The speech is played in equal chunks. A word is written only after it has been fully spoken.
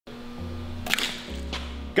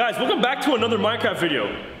Guys, welcome back to another Minecraft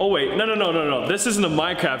video. Oh wait, no. This isn't a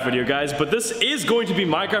Minecraft video, guys, but this is going to be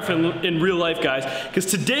Minecraft in real life, guys, because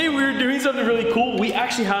today we're doing something really cool. We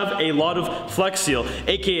actually have a lot of Flex Seal,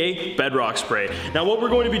 aka bedrock spray. Now what we're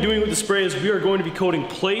going to be doing with the spray is we are going to be coating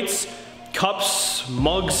plates, cups,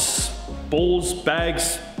 mugs, bowls,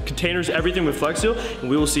 bags, containers, everything with Flex Seal, and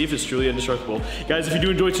we will see if it's truly indestructible. Guys, if you do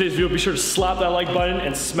enjoy today's video, be sure to slap that like button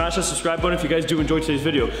and smash that subscribe button if you guys do enjoy today's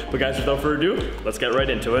video. But guys, without further ado, let's get right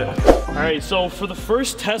into it. All right, so for the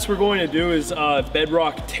first test we're going to do is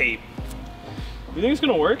bedrock tape. You think it's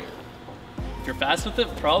gonna work? If you're fast with it,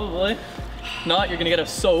 probably. If not, you're gonna get it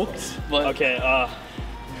soaked, but... Okay,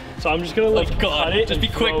 so I'm just gonna like cut it. Just be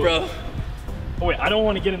quick, bro. Oh wait, I don't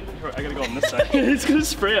want to get in, I gotta go on this side. It's gonna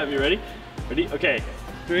spray at me, ready? Ready? Okay.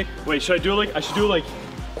 3. Wait, should I do it like, I should do it like,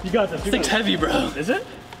 you got this. This thing's heavy, bro. Is it?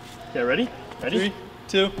 Yeah, ready? Ready?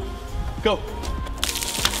 3, 2, go.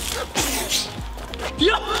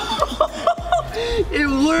 Yo! It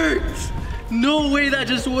worked! No way that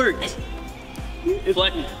just worked.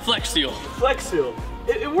 Flex Seal. Flex Seal.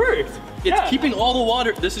 It worked. It's keeping all the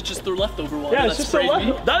water. This is just the leftover water. Yeah, it's just the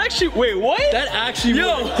leftover. That actually, wait, what? That actually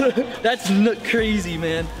worked. That's crazy,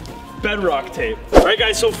 man. Bedrock tape. All right,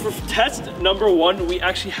 guys, so for test number 1, we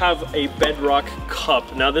actually have a bedrock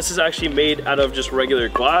cup. Now, this is actually made out of just regular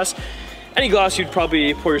glass. Any glass, you'd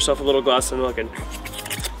probably pour yourself a little glass and like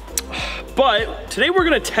but today we're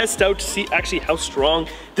gonna test out to see actually how strong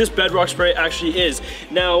this bedrock spray actually is.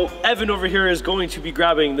 Now, Evan over here is going to be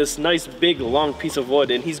grabbing this nice big long piece of wood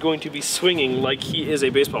and he's going to be swinging like he is a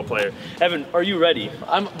baseball player. Evan, are you ready?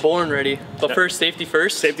 I'm born ready. But first, safety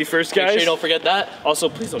first. Safety first, guys. Make sure you don't forget that. Also,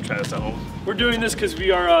 please don't try this at home. We're doing this because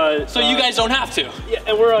we are so you guys don't have to. Yeah,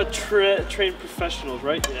 and we're trained professionals,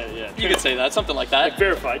 right? Yeah. You could say that, something like that. Like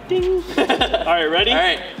verified. Ding. All right, ready? All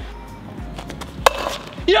right.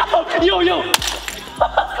 Yo!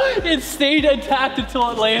 It stayed intact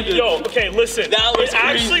until it landed. Yo, okay, listen. That was it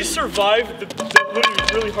actually survived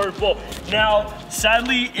the really hard blow. Now,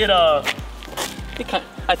 sadly,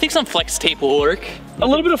 I think some flex tape will work. A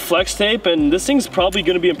little bit of flex tape, and this thing's probably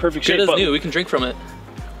gonna be in perfect shape. Good as new. We can drink from it.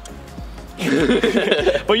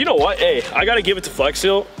 But you know what? Hey, I gotta give it to Flex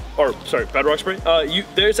Seal. Or sorry, bedrock spray.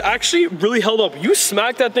 There's actually really held up. You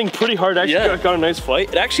smacked that thing pretty hard. Actually, got a nice flight.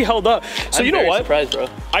 It actually held up. So you know what? Surprised, bro.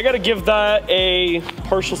 I gotta give that a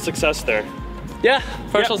partial success there. Yeah,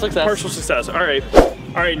 partial success. Partial success. All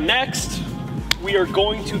right. Next, we are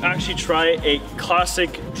going to actually try a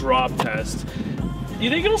classic drop test. You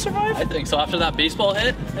think it'll survive? I think so. After that baseball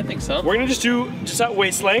hit, I think so. We're gonna just do at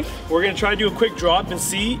waist length. We're gonna try to do a quick drop and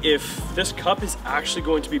see if this cup is actually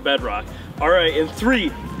going to be bedrock. All right, in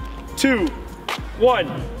 3, 2, 1.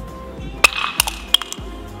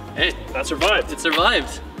 Hey, that survived. It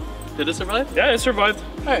survived. Did it survive? Yeah, it survived.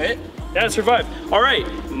 All right. Yeah, it survived. All right,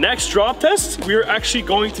 next drop test, we're actually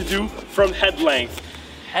going to do from head length.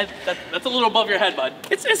 That's a little above your head, bud.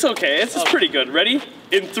 It's okay, it's pretty good. Ready?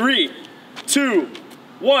 In 3, 2,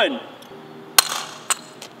 1.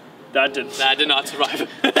 That did not survive.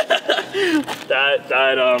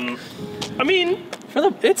 I mean,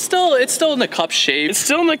 it's still in the cup shape. It's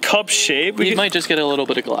still in the cup shape. We might just get a little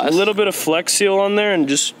bit of glass. A little bit of Flex Seal on there and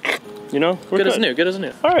just, you know, we're good. Good as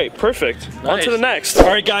new. All right, perfect. Nice. On to the next. All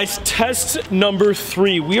right, guys, test number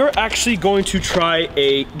 3. We are actually going to try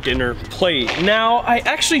a dinner plate. Now, I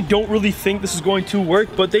actually don't really think this is going to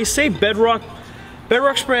work, but they say bedrock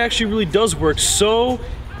spray actually really does work. So,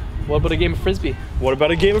 what about a game of Frisbee? What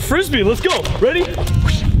about a game of Frisbee? Let's go. Ready?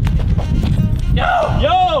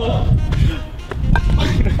 Yo!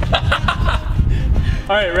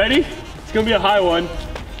 All right, ready? It's gonna be a high one.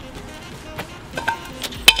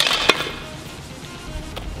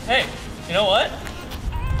 Hey, you know what?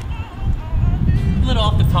 A little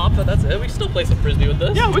off the top, but that's it. We can still play some Frisbee with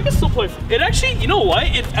this. Yeah, we can still play. It actually, you know what?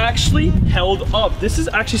 It actually held up. This is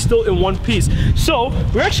actually still in one piece. So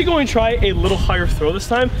we're actually going to try a little higher throw this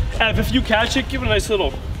time. Ev, if you catch it, give it a nice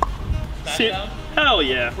little. Down. Hell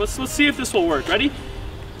yeah! Let's see if this will work. Ready?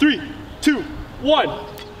 3, 2, 1.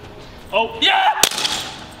 Oh yeah!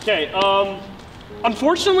 Okay.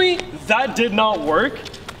 Unfortunately, that did not work.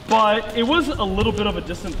 But it was a little bit of a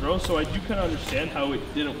distant throw, so I do kind of understand how it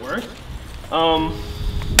didn't work.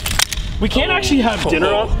 We can't actually have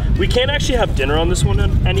dinner on. We can't actually have dinner on this one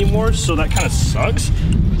anymore, so that kind of sucks.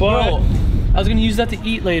 But bro, I was gonna use that to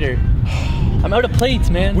eat later. I'm out of plates,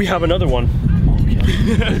 man. We have another one.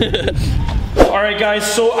 Okay. All right, guys.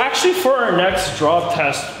 So actually, for our next drop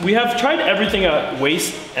test, we have tried everything at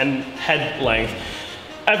waist and head length.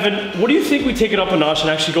 Evan, what do you think we take it up a notch and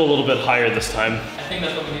actually go a little bit higher this time? I think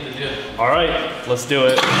that's what we need to do. All right, let's do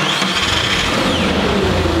it.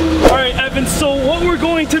 All right, Evan. Evan, so what we're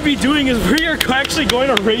going to be doing is we are actually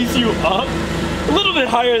going to raise you up a little bit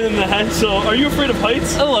higher than that. So are you afraid of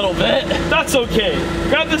heights? A little bit. That's okay.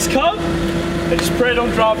 Grab this cup and just pray I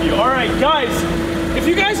don't drop you. All right, guys, if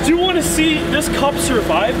you guys do want to see this cup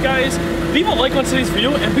survive, guys, leave a like on today's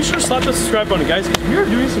video and be sure to slap that subscribe button, guys, because we are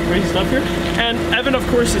doing some crazy stuff here. And Evan, of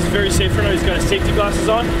course, is very safe right now. He's got his safety glasses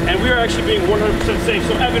on, and we are actually being 100% safe.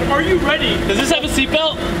 So Evan, are you ready? Does this have a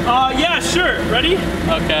seatbelt? Yeah, sure. Ready?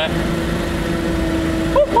 Okay.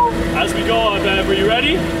 As we go on, Evan, are you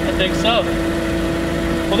ready? I think so.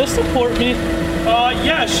 Will this support me?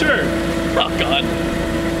 Yeah, sure. Oh God.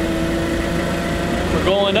 We're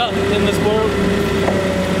going up in this boat.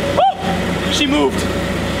 Woo! She moved.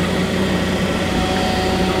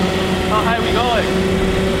 How high are we going?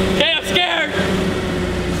 Okay, I'm scared.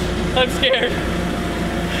 I'm scared.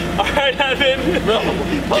 All right, Evan. Bro.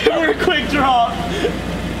 Give her a quick drop.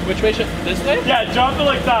 Which way should, this way? Yeah, drop it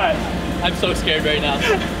like that. I'm so scared right now.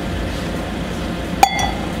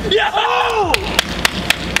 Yeah! Oh!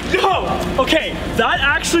 Yo! Okay, that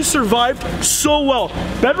actually survived so well.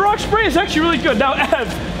 Bedrock spray is actually really good. Now,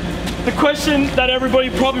 Ev, the question that everybody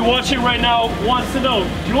probably watching right now wants to know,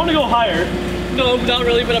 do you want to go higher? No, not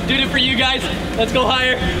really, but I'm doing it for you guys. Let's go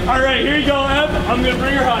higher. All right, here you go, Ev. I'm gonna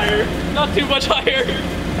bring her higher. Not too much higher.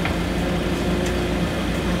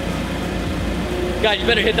 God, you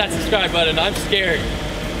better hit that subscribe button. I'm scared.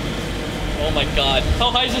 Oh my God. How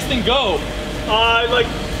high does this thing go? Like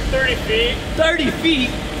 30 feet. 30 feet?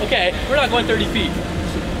 Okay, we're not going 30 feet.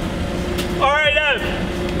 All right,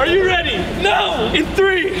 Ev, are you ready? No! In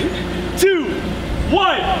 3, 2,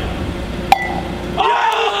 1.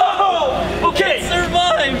 Oh! Okay.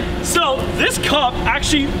 Survive! So this cup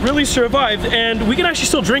actually really survived, and we can actually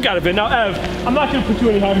still drink out of it. Now, Ev, I'm not gonna put you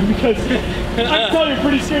any higher because I can tell you're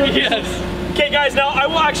pretty serious. Yes. Okay, guys, now I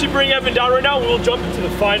will actually bring Evan down right now, and we'll jump into the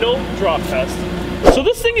final drop test. So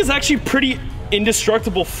this thing is actually pretty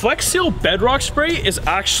indestructible. Flex Seal Bedrock Spray is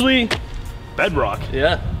actually bedrock.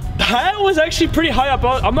 Yeah. That was actually pretty high up.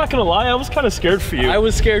 I'm not gonna lie, I was kind of scared for you. I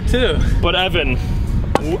was scared too. But Evan,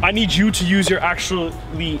 I need you to use your actually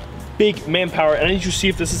big manpower, and I need you to see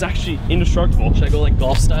if this is actually indestructible. Should I go like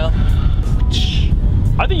golf style?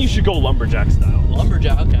 I think you should go lumberjack style.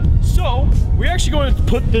 Lumberjack, okay. So, we're actually going to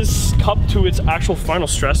put this cup to its actual final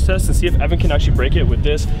stress test and see if Evan can actually break it with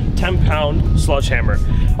this 10-pound sledgehammer.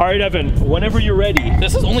 All right, Evan, whenever you're ready.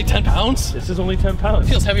 This is only 10 pounds? This is only 10 pounds. It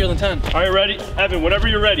feels heavier than 10. All right, ready? Evan, whenever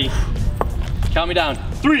you're ready. Count me down.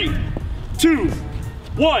 3, 2,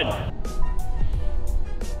 1.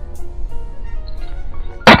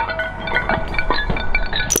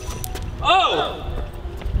 Oh!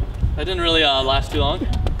 That didn't really last too long.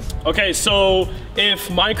 Okay, so if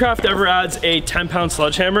Minecraft ever adds a 10-pound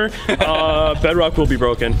sledgehammer, Bedrock will be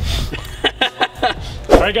broken.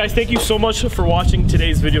 All right, guys, thank you so much for watching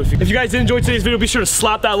today's video. If you guys did enjoy today's video, be sure to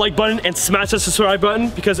slap that like button and smash that subscribe button,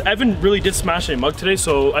 because Evan really did smash a mug today.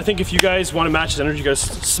 So I think if you guys want to match his energy, you guys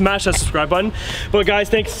smash that subscribe button. But guys,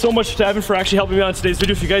 thanks so much to Evan for actually helping me out in today's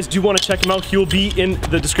video. If you guys do want to check him out, he will be in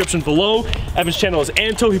the description below. Evan's channel is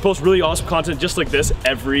Anto. He posts really awesome content just like this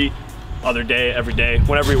every other day, every day,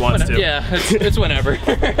 whenever he wants to. Yeah, it's whenever.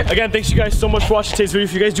 Again, thanks you guys so much for watching today's video.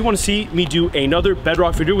 If you guys do want to see me do another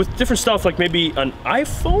Bedrock video with different stuff, like maybe an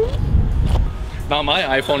iPhone? Not my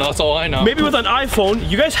iPhone, that's all I know. Maybe with an iPhone,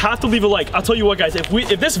 you guys have to leave a like. I'll tell you what, guys, if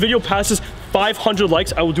this video passes 500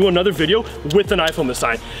 likes, I will do another video with an iPhone this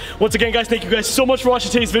time. Once again, guys, thank you guys so much for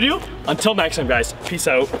watching today's video. Until next time, guys, peace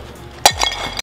out.